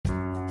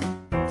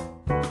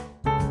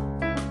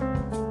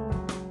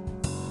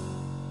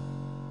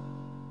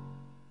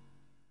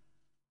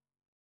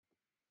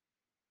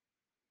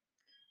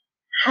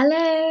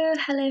Hello,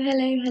 hello,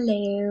 hello,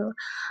 hello.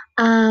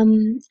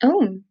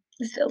 Oh,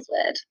 this feels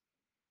weird.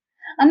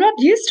 I'm not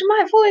used to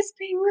my voice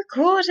being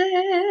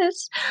recorded.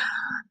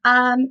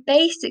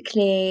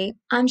 Basically,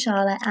 I'm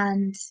Charlotte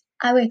and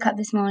I woke up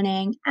this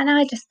morning and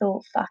I just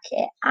thought, fuck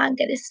it, I'm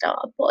gonna start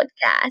a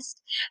podcast.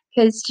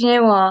 Because do you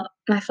know what?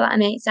 My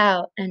flatmate's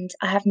out and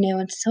I have no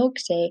one to talk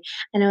to.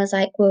 And I was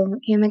like, well,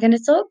 who am I gonna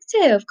talk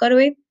to? I've got to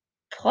be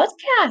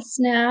podcast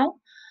now.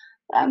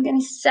 I'm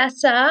gonna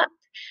set up.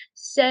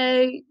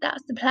 So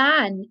that's the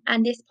plan.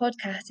 And this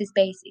podcast is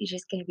basically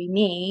just going to be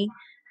me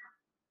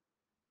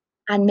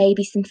and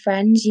maybe some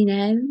friends,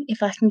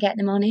 if I can get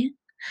them on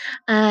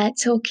it,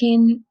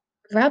 talking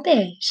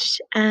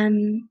rubbish,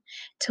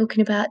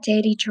 talking about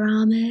daily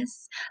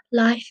dramas,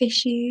 life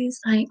issues,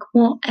 like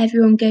what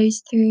everyone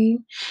goes through,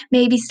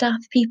 maybe stuff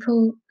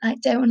people like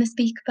don't want to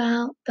speak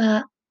about,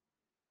 but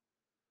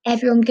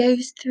everyone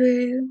goes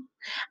through,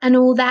 and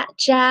all that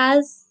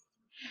jazz,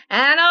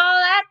 and all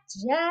that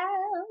jazz.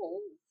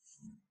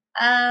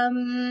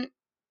 Um,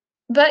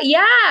 But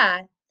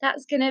yeah,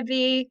 that's gonna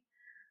be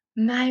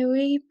my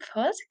wee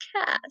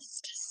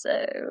podcast.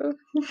 So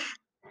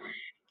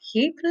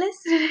keep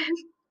listening.